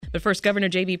But first, Governor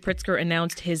J.B. Pritzker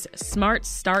announced his Smart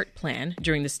Start plan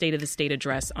during the State of the State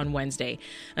address on Wednesday.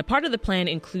 A part of the plan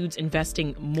includes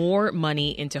investing more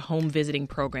money into home visiting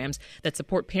programs that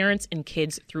support parents and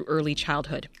kids through early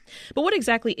childhood. But what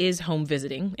exactly is home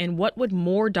visiting, and what would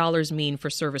more dollars mean for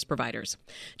service providers?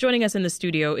 Joining us in the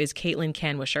studio is Katelyn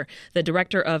Kanwischer, the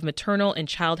Director of Maternal and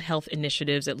Child Health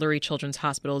Initiatives at Lurie Children's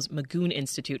Hospital's Magoon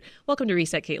Institute. Welcome to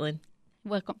Reset, Katelyn.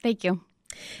 Welcome. Thank you.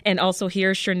 And also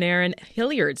here, Sherneron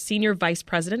Hilliard, Senior Vice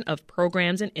President of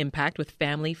Programs and Impact with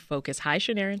Family Focus. Hi,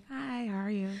 Sherneron. Hi, how are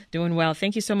you? Doing well.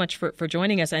 Thank you so much for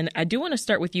joining us. And I do want to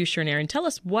start with you, Sherneron. Tell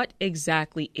us, what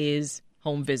exactly is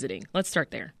home visiting? Let's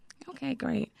start there. Okay,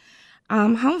 great.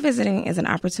 Home visiting is an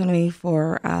opportunity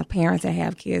for parents that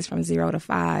have kids from 0 to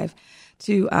 5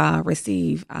 to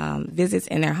receive visits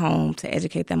in their home to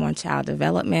educate them on child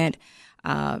development,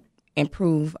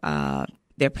 improve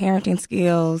their parenting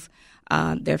skills,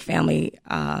 their family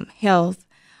health,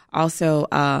 also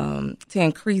to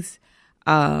increase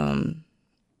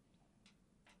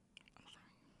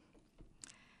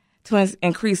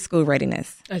school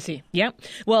readiness. I see. Yeah.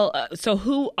 Well, so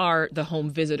who are the home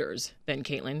visitors then,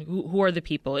 Katelyn? Who are the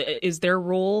people? Is their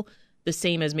role the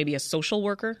same as maybe a social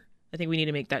worker? I think we need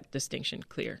to make that distinction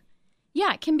clear.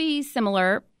 Yeah, it can be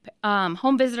similar.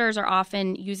 Home visitors are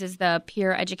often uses the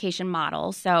peer education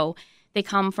model. So they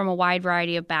come from a wide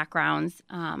variety of backgrounds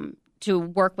to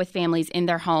work with families in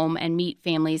their home and meet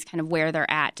families kind of where they're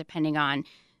at, depending on,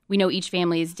 we know each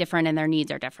family is different and their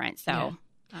needs are different. So,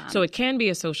 so it can be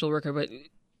a social worker, but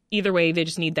either way, they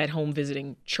just need that home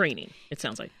visiting training, it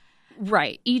sounds like.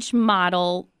 Right. Each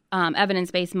model,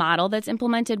 evidence-based model that's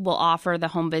implemented will offer the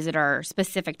home visitor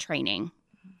specific training.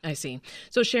 I see.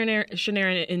 So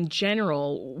Sherneron, in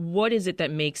general, what is it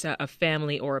that makes a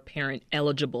family or a parent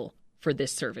eligible for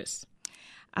this service?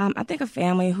 I think a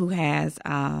family who has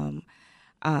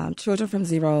children from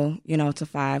 0, to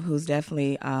 5, who's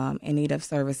definitely in need of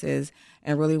services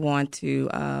and really want to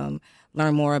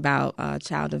learn more about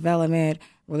child development,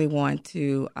 really want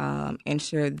to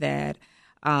ensure that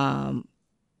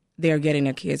they're getting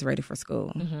their kids ready for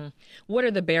school. Mm-hmm. What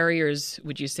are the barriers,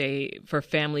 would you say, for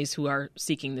families who are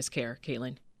seeking this care,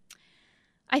 Katelyn?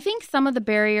 I think some of the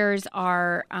barriers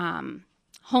are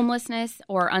homelessness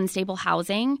or unstable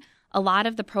housing. A lot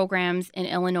of the programs in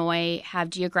Illinois have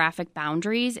geographic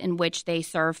boundaries in which they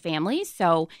serve families.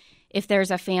 So if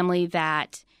there's a family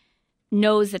that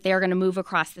knows that they're going to move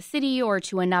across the city or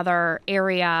to another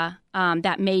area,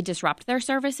 that may disrupt their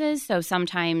services. So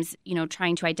sometimes,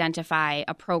 trying to identify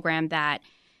a program that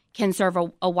can serve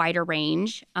a wider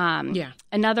range.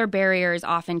 Another barrier is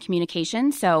often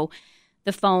communication. So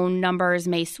the phone numbers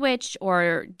may switch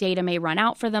or data may run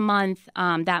out for the month.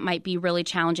 That might be really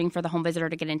challenging for the home visitor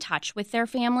to get in touch with their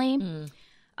family.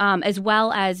 As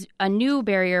well as a new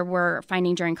barrier we're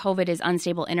finding during COVID is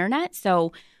unstable internet.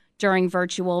 So during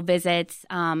virtual visits,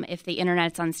 if the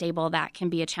internet's unstable, that can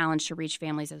be a challenge to reach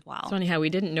families as well. It's funny how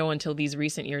we didn't know until these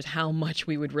recent years how much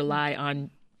we would rely on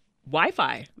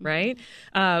Wi-Fi, right?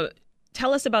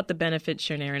 Tell us about the benefits,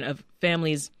 Sherneron, of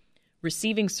families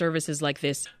receiving services like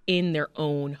this in their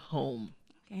own home.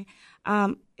 Okay.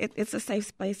 It's a safe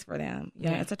space for them.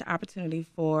 It's an opportunity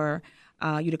for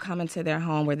you to come into their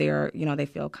home where they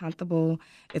feel comfortable.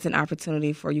 It's an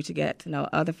opportunity for you to get to know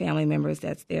other family members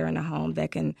that's there in the home that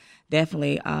can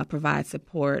definitely provide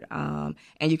support, and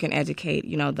you can educate,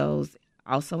 those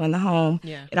also in the home.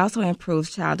 Yeah. It also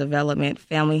improves child development,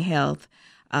 family health,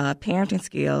 parenting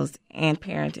skills, and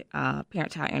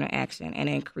parent-child interaction, and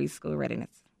increase school readiness.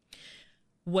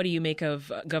 What do you make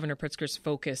of Governor Pritzker's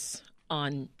focus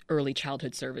on early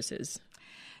childhood services?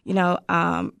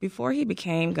 Before he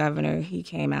became governor, he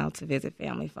came out to visit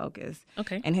Family Focus.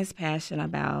 Okay. And his passion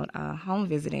about home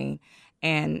visiting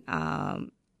and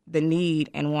the need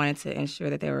and wanted to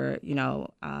ensure that there were,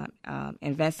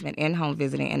 investment in home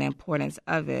visiting and the importance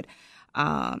of it,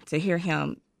 to hear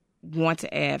him want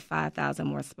to add 5,000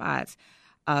 more slots,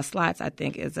 I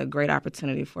think, is a great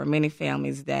opportunity for many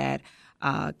families that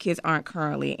kids aren't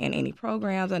currently in any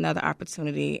programs. Another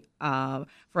opportunity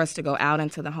for us to go out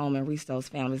into the home and reach those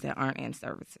families that aren't in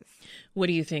services. What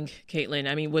do you think, Katelyn?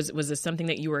 I mean, was this something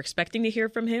that you were expecting to hear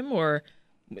from him, or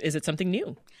is it something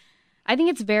new? I think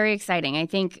it's very exciting. I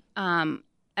think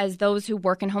as those who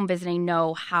work in home visiting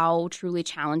know how truly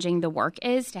challenging the work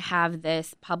is, to have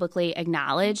this publicly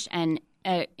acknowledged and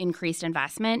increased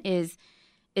investment is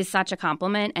such a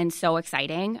compliment and so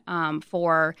exciting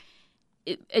for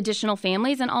additional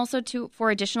families and also for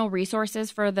additional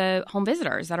resources for the home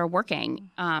visitors that are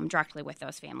working directly with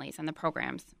those families and the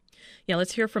programs. Yeah,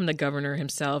 let's hear from the governor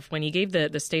himself. When he gave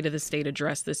the State of the State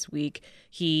address this week,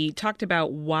 he talked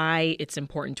about why it's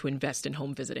important to invest in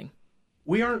home visiting.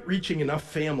 We aren't reaching enough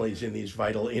families in these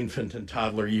vital infant and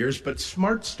toddler years, but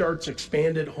Smart Start's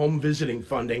expanded home visiting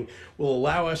funding will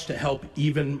allow us to help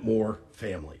even more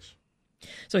families.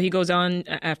 So he goes on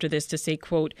after this to say,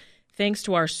 quote, "Thanks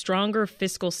to our stronger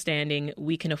fiscal standing,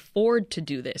 we can afford to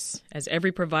do this. As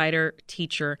every provider,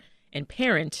 teacher, and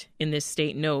parent in this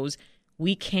state knows,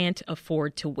 we can't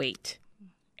afford to wait."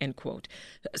 End quote.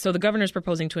 So the governor's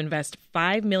proposing to invest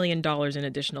 $5 million in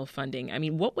additional funding. I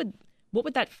mean, what would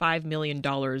that $5 million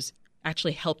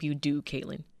actually help you do,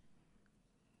 Katelyn?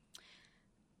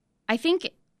 I think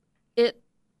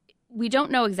we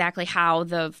don't know exactly how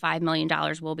the $5 million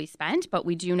will be spent, but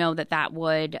we do know that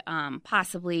would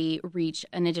possibly reach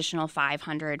an additional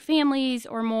 500 families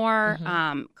or more,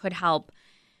 could help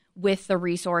with the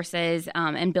resources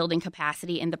and building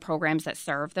capacity in the programs that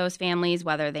serve those families,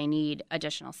 whether they need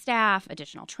additional staff,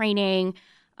 additional training.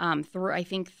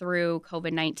 Through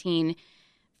COVID-19,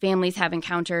 families have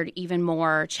encountered even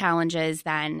more challenges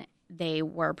than they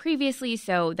were previously,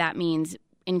 so that means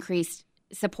increased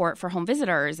support for home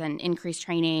visitors and increased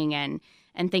training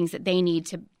and things that they need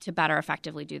to better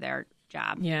effectively do their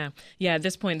job. Yeah. At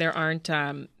this point, there aren't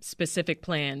specific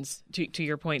plans, to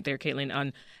your point there, Katelyn,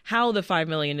 on how the $5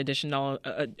 million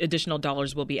additional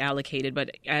dollars will be allocated.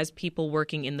 But as people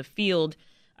working in the field,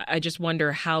 I just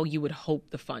wonder how you would hope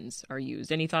the funds are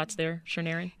used. Any thoughts there,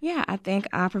 Sherneron? Yeah, I think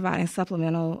providing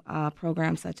supplemental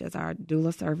programs such as our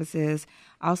doula services,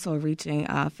 also reaching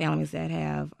families that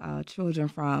have children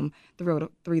from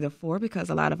 3 to 4, because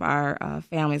a lot of our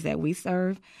families that we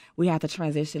serve, we have to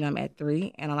transition them at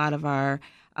 3, and a lot of our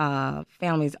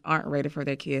families aren't ready for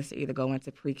their kids to either go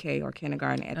into pre-K or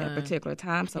kindergarten at that particular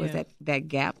time. So it's that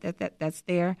gap that's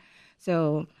there.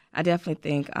 So I definitely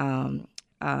think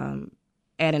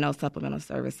adding those supplemental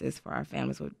services for our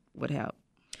families would help.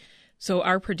 So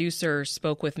our producer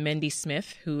spoke with Mendy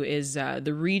Smith, who is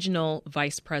the regional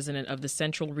vice president of the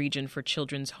Central Region for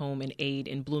Children's Home and Aid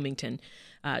in Bloomington.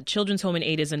 Children's Home and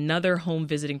Aid is another home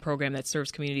visiting program that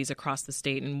serves communities across the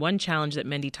state. And one challenge that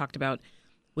Mendy talked about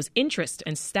was interest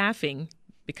and staffing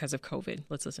because of COVID.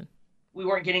 Let's listen. We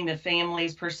weren't getting the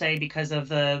families per se because of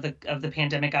the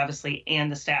pandemic, obviously,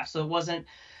 and the staff. So it wasn't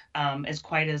as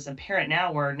quite as apparent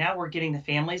now we're getting the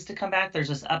families to come back. There's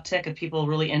this uptick of people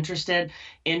really interested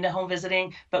in home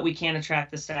visiting, but we can't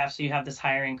attract the staff. So you have this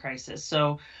hiring crisis.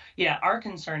 So yeah, our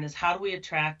concern is how do we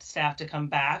attract staff to come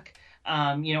back?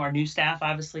 Our new staff,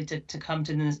 obviously, to come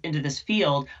into this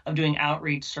field of doing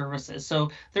outreach services. So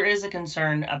there is a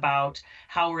concern about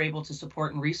how we're able to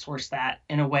support and resource that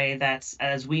in a way that's,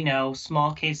 as we know,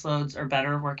 small caseloads are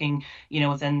better working,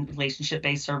 within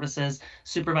relationship-based services,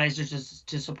 supervisors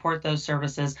to support those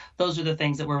services. Those are the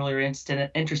things that we're really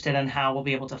interested in how we'll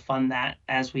be able to fund that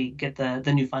as we get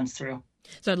the new funds through.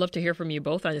 So I'd love to hear from you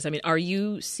both on this. I mean, are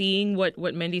you seeing what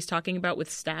Mendy's talking about with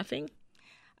staffing?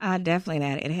 Definitely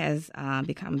not. It has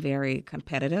become very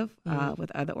competitive with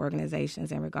other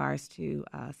organizations in regards to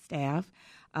staff.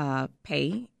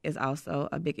 Pay is also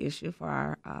a big issue for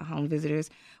our home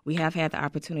visitors. We have had the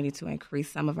opportunity to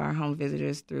increase some of our home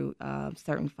visitors through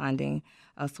certain funding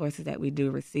sources that we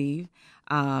do receive.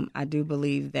 I do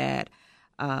believe that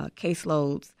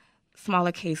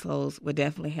smaller caseloads would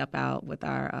definitely help out with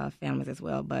our families as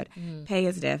well. But pay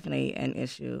is definitely an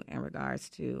issue in regards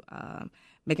to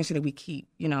making sure that we keep,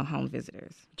 home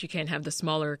visitors. But you can't have the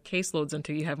smaller caseloads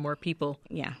until you have more people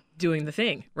doing the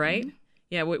thing, right? Mm-hmm.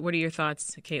 Yeah, what are your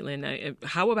thoughts, Katelyn?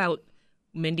 How about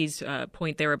Mendy's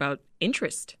point there about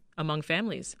interest among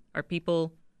families? Are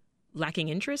people lacking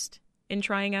interest in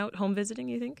trying out home visiting,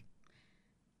 you think?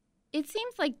 It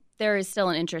seems like there is still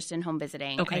an interest in home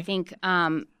visiting. Okay. I think,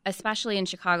 especially in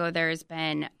Chicago, there's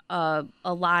been a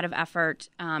lot of effort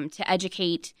to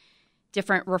educate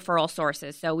different referral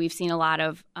sources. So we've seen a lot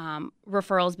of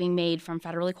referrals being made from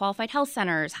federally qualified health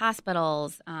centers,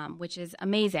 hospitals, which is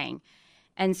amazing.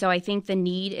 And so I think the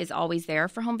need is always there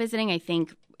for home visiting. I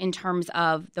think in terms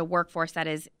of the workforce, that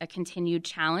is a continued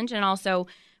challenge and also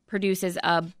produces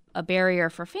a barrier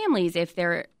for families if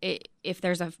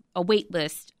there's a wait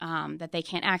list that they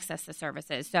can't access the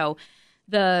services. So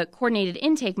the coordinated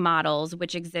intake models,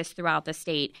 which exist throughout the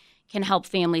state, can help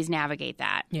families navigate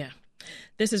that. Yeah.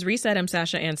 This is Reset. I'm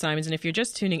Sasha Ann Simons, and if you're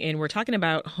just tuning in, we're talking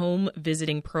about home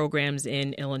visiting programs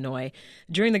in Illinois.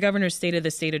 During the governor's State of the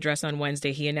State address on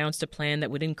Wednesday, he announced a plan that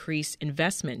would increase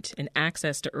investment and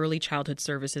access to early childhood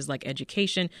services like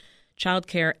education,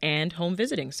 childcare, and home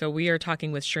visiting. So we are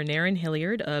talking with Sherneron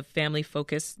Hilliard of Family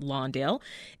Focus Lawndale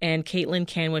and Katelyn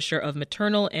Kanwischer of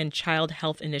Maternal and Child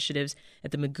Health Initiatives at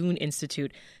the Magoon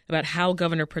Institute about how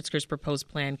Governor Pritzker's proposed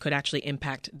plan could actually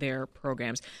impact their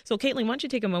programs. So Katelyn, why don't you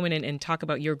take a moment and talk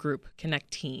about your group,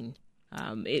 ConnecTeen.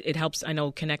 It helps, I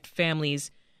know, connect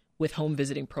families with home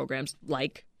visiting programs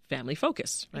like Family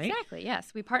Focus, right? Exactly,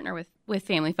 yes. We partner with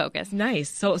Family Focus. Nice.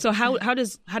 So how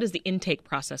does the intake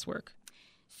process work?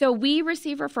 So we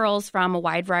receive referrals from a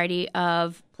wide variety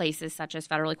of places, such as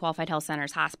federally qualified health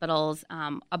centers, hospitals.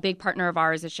 A big partner of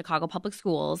ours is Chicago Public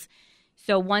Schools.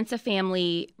 So once a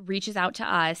family reaches out to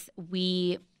us,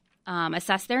 we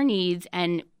assess their needs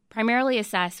and primarily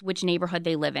assess which neighborhood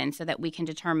they live in so that we can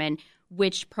determine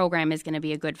which program is going to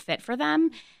be a good fit for them.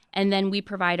 And then we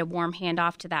provide a warm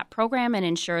handoff to that program and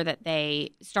ensure that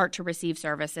they start to receive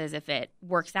services if it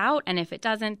works out. And if it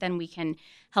doesn't, then we can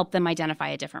help them identify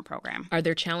a different program. Are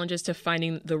there challenges to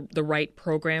finding the right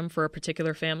program for a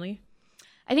particular family?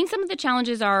 I think some of the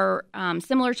challenges are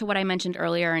similar to what I mentioned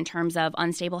earlier in terms of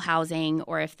unstable housing,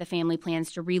 or if the family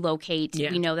plans to relocate,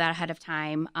 we know that ahead of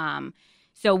time.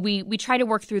 So we try to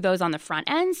work through those on the front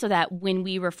end so that when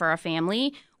we refer a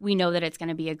family, we know that it's going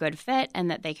to be a good fit and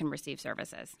that they can receive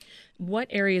services. What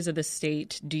areas of the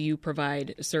state do you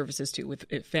provide services to with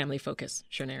Family Focus,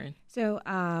 Sherneron? So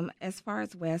as far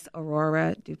as West,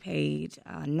 Aurora, DuPage,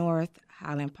 North,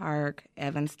 Highland Park,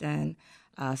 Evanston,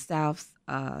 South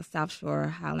Shore,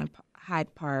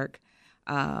 Hyde Park,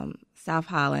 South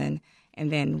Holland,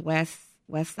 and then West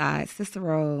Side,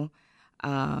 Cicero,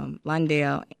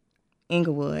 Lawndale,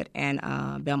 Inglewood, and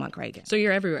Belmont-Cragen. So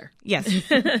you're everywhere. Yes.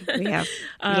 We have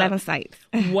 11 sites.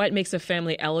 What makes a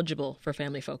family eligible for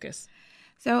Family Focus?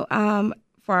 So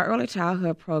for our early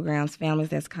childhood programs, families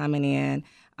that's coming in,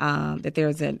 that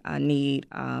there's a need,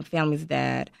 families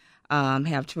that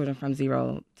have children from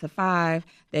 0 to 5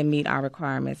 that meet our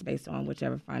requirements based on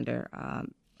whichever funder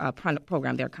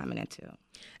program they're coming into.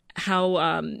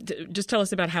 How just tell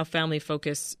us about how Family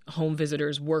Focus home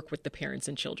visitors work with the parents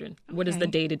and children. Okay. What does the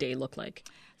day-to-day look like?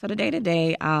 So the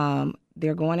day-to-day,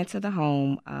 they're going into the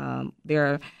home.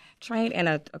 They're trained in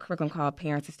a curriculum called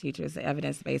Parents as Teachers, the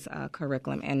evidence-based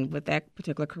curriculum. And with that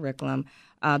particular curriculum,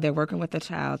 they're working with the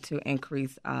child to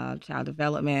increase child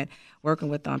development, working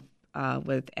with them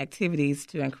with activities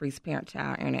to increase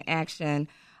parent-child interaction,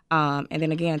 and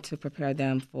then again to prepare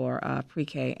them for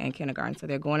pre-K and kindergarten. So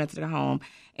they're going into the home,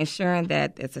 ensuring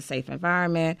that it's a safe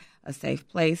environment, a safe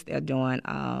place. They're doing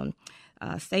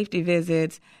safety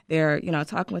visits. They're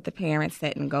talking with the parents,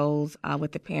 setting goals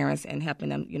with the parents, and helping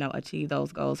them achieve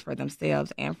those goals for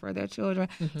themselves and for their children.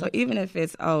 Mm-hmm. So even if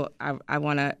it's I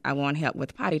want help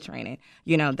with potty training,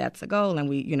 that's a goal, and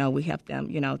we help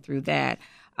them through that.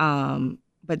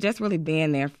 But just really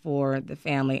being there for the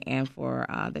family and for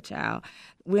the child.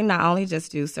 We not only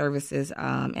just do services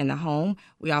in the home,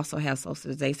 we also have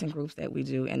socialization groups that we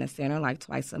do in the center, like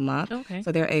twice a month. Okay.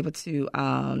 So they're able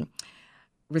to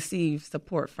receive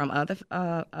support from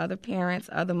other parents,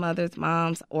 other mothers,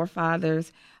 moms, or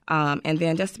fathers, and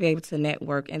then just to be able to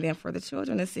network, and then for the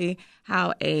children to see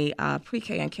how a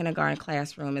pre-K and kindergarten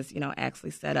classroom is,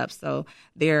 actually set up. So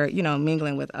they're,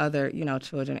 mingling with other,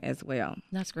 children as well.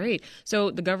 That's great.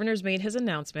 So the governor's made his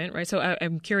announcement, right? So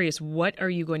I'm curious, what are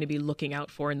you going to be looking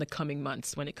out for in the coming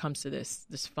months when it comes to this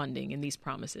funding and these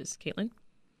promises? Katelyn?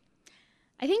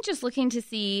 I think just looking to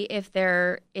see if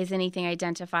there is anything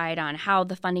identified on how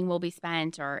the funding will be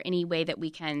spent or any way that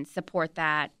we can support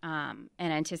that and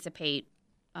anticipate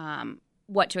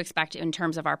what to expect in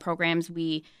terms of our programs.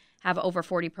 We have over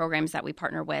 40 programs that we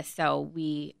partner with, so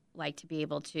we like to be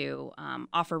able to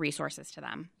offer resources to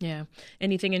them. Yeah.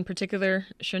 Anything in particular,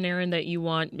 Sherneron, that you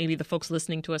want maybe the folks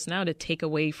listening to us now to take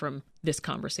away from this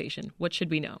conversation? What should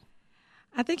we know?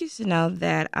 I think you should know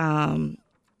that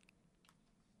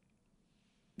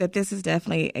that this is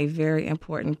definitely a very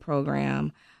important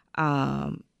program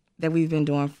that we've been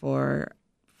doing for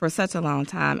such a long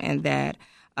time, and that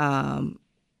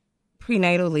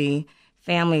prenatally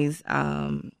families,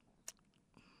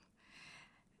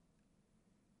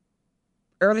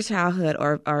 early childhood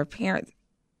or parents,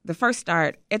 the first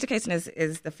start, education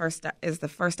is the first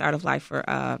start of life for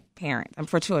parents and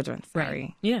for children. Sorry.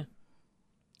 Right. Yeah.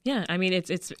 Yeah. I mean,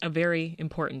 it's a very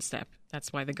important step.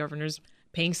 That's why the governor's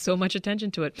paying so much attention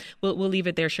to it. We'll leave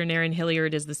it there. Sherneron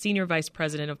Hilliard is the Senior Vice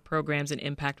President of Programs and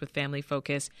Impact with Family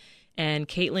Focus, and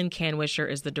Katelyn Kanwischer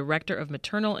is the Director of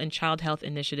Maternal and Child Health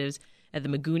Initiatives at the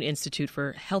Magoon Institute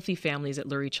for Healthy Families at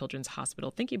Lurie Children's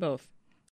Hospital. Thank you both.